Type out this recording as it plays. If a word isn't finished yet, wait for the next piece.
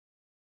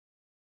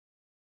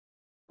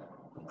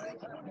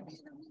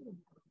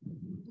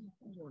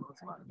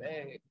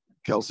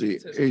Kelsey,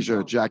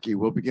 Asia, Jackie,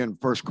 we'll begin.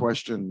 First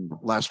question,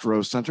 last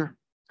row center.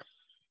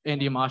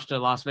 Andy Amashta,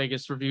 Las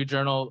Vegas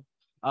Review-Journal.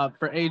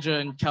 For Asia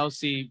and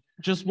Kelsey,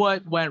 just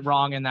what went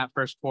wrong in that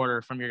first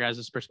quarter from your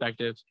guys'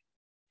 perspective?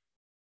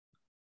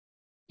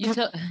 You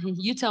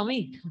tell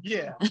me.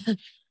 Yeah.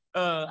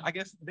 I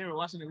guess they were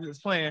watching it. We was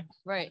playing.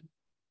 Right.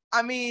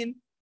 I mean,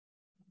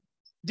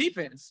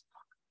 defense.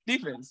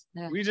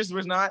 Yeah. We just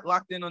was not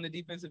locked in on the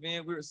defensive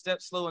end. We were a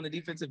step slow on the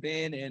defensive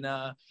end, and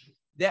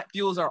that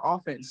fuels our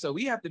offense. So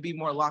we have to be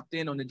more locked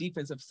in on the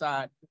defensive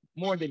side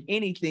more than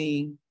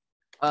anything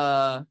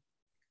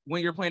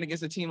when you're playing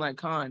against a team like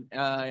Con.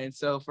 And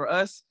so for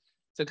us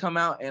to come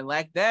out and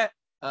lack that,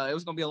 it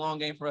was going to be a long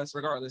game for us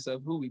regardless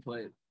of who we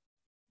played.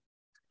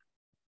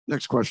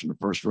 Next question, the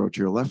first row to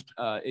your left.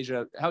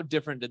 Asia, how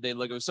different did they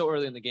look? It was so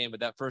early in the game,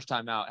 but that first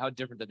time out, how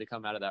different did they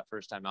come out of that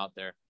first time out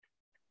there?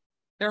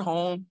 They're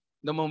home.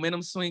 The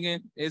momentum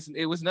swinging.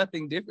 It was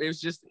nothing different. It was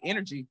just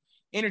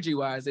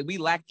energy-wise. And we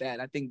lacked that.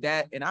 I think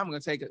that, and I'm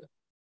going to take a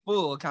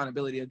full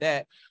accountability of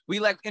that. We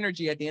lack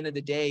energy at the end of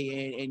the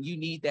day, and you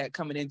need that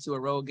coming into a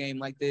road game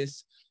like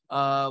this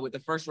with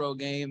the first road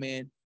game.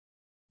 And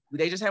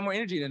they just had more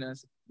energy than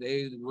us.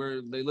 They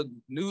look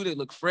new. They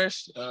look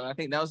fresh. I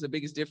think that was the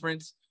biggest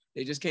difference.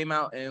 They just came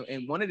out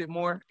and wanted it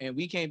more, and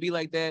we can't be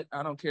like that.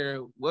 I don't care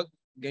what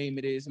game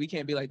it is. We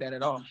can't be like that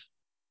at all.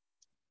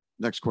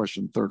 Next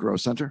question, third row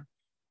center.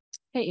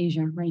 Hey,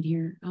 Asia, right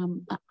here.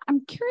 I'm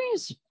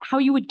curious how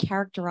you would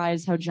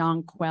characterize how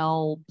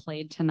Jonquel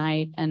played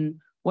tonight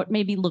and what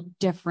maybe looked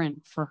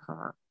different for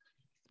her.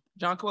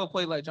 Jonquel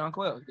played like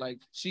Jonquel. Like,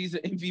 she's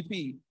an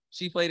MVP.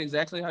 She played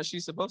exactly how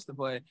she's supposed to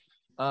play.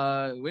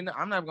 I'm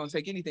not going to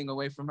take anything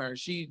away from her.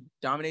 She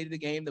dominated the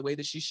game the way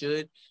that she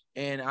should.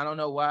 And I don't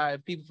know why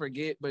people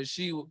forget, but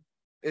she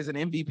is an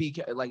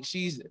MVP. Like,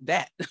 she's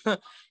that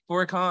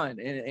for a Con.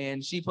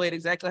 And she played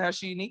exactly how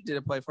she needed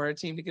to play for her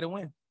team to get a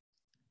win.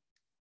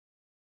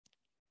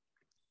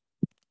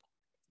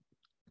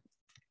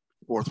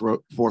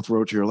 Fourth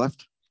row to your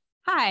left.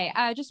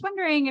 Hi, just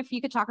wondering if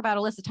you could talk about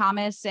Alyssa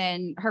Thomas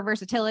and her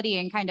versatility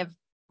and kind of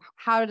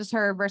how does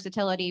her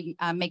versatility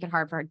make it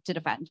hard for her to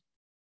defend?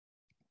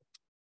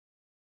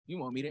 You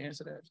want me to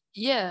answer that?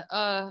 Yeah.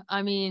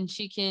 I mean,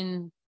 she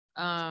can.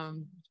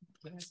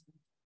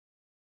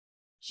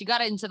 She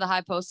got into the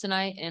high post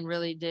tonight and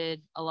really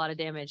did a lot of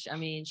damage. I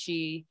mean,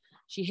 she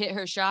hit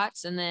her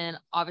shots, and then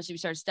obviously we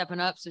started stepping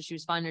up, so she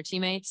was finding her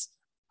teammates.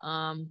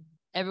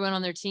 Everyone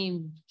on their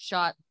team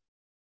shot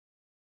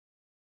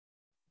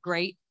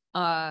great.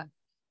 And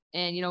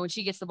when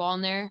she gets the ball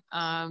in there,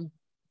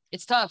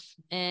 it's tough.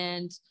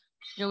 And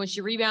when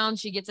she rebounds,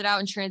 she gets it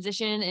out in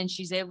transition, and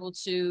she's able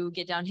to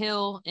get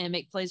downhill and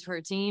make plays for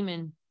her team.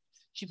 And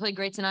she played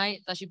great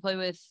tonight. Thought she played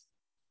with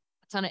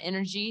a ton of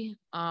energy,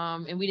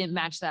 and we didn't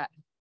match that.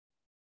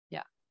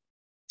 Yeah.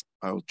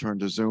 I'll turn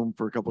to Zoom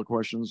for a couple of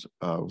questions.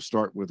 We'll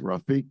start with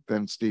Rafiq,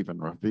 then Stephen.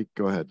 Rafiq,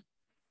 go ahead.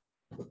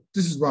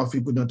 This is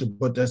Rafiq with Nothing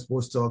But That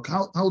Sports Talk.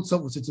 How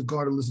tough was it to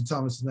guard Alyssa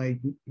Thomas tonight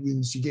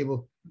when she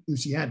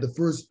had the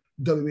first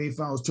WNBA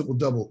Finals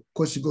triple-double?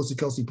 Question goes to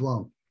Kelsey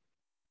Plum.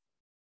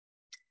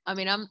 I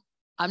mean,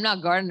 I'm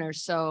not guarding her,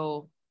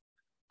 so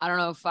I don't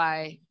know if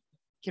I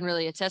can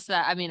really attest to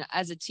that. I mean,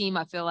 as a team,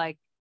 I feel like,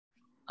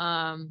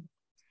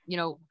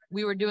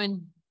 we were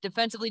doing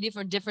defensively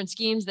different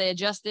schemes. They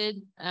adjusted.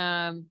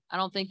 I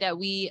don't think that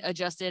we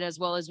adjusted as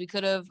well as we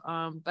could have.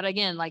 But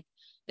again, like,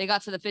 they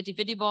got to the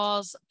 50-50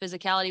 balls,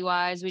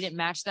 physicality-wise. We didn't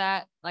match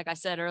that. Like I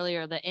said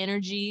earlier, the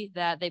energy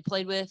that they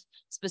played with,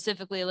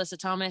 specifically Alyssa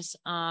Thomas,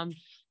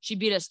 she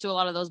beat us to a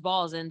lot of those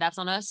balls, and that's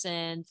on us,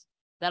 and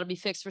that'll be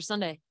fixed for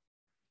Sunday.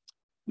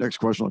 Next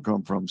question will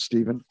come from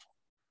Stephen.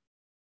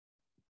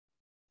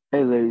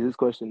 Hey, ladies, this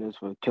question is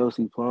for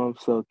Kelsey Plum.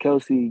 So,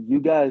 Kelsey,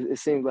 you guys, it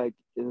seems like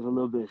it was a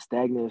little bit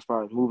stagnant as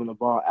far as moving the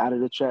ball out of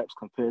the traps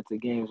compared to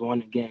games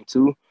 1 and game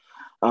 2.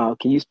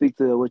 Can you speak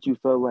to what you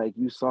felt like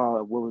you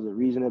saw, what was the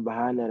reasoning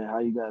behind that, and how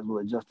you guys will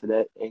adjust to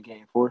that in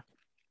game 4?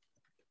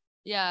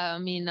 Yeah, I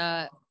mean,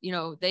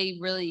 they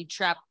really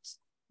trapped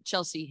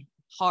Chelsea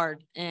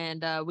hard,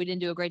 and we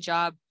didn't do a great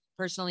job.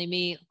 Personally,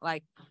 me,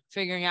 like,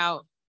 figuring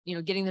out,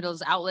 getting to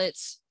those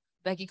outlets.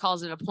 Becky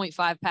calls it a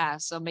 0.5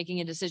 pass, so making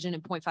a decision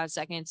in 0.5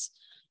 seconds.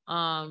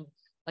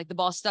 Like, the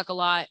ball stuck a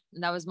lot,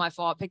 and that was my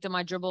fault. Picked up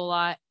my dribble a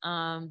lot.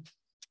 I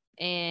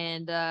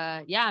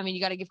mean,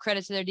 you got to give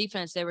credit to their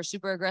defense. They were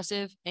super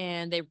aggressive,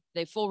 and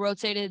they full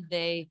rotated.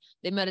 They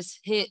made us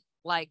hit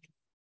like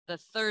the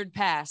third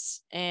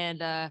pass,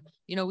 and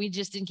we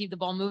just didn't keep the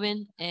ball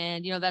moving.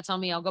 And that's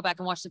on me. I'll go back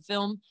and watch the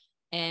film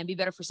and be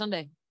better for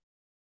Sunday.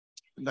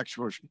 Next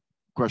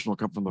question will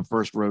come from the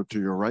first row to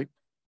your right.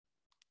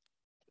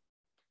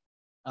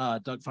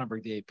 Doug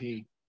Feinberg, the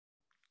AP.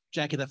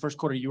 Jackie, that first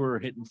quarter you were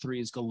hitting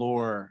threes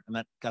galore, and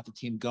that got the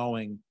team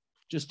going.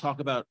 Just talk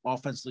about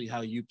offensively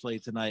how you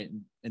played tonight,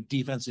 and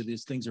defensively,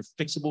 these things are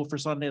fixable for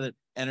Sunday, that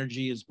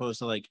energy as opposed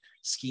to like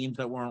schemes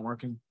that weren't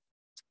working.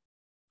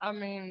 I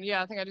mean,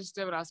 yeah, I think I just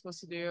did what I was supposed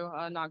to do.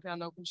 Knock down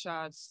the open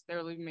shots. They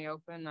were leaving me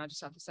open. I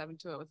just have to step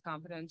into it with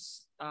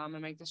confidence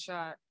and make the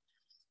shot.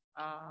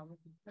 I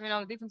mean,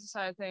 on the defensive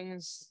side of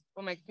things,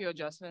 we'll make a few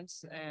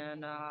adjustments,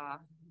 and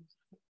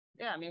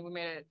yeah, I mean, we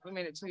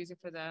made it too easy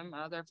for them.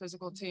 They're a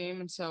physical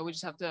team, and so we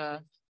just have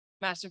to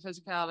master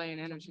physicality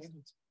and energy.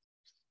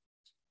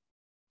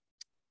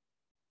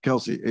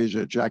 Kelsey,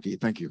 Asia, Jackie,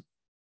 thank you.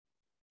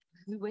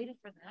 We waited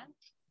for that.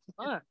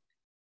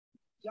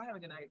 Y'all have a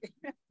good night.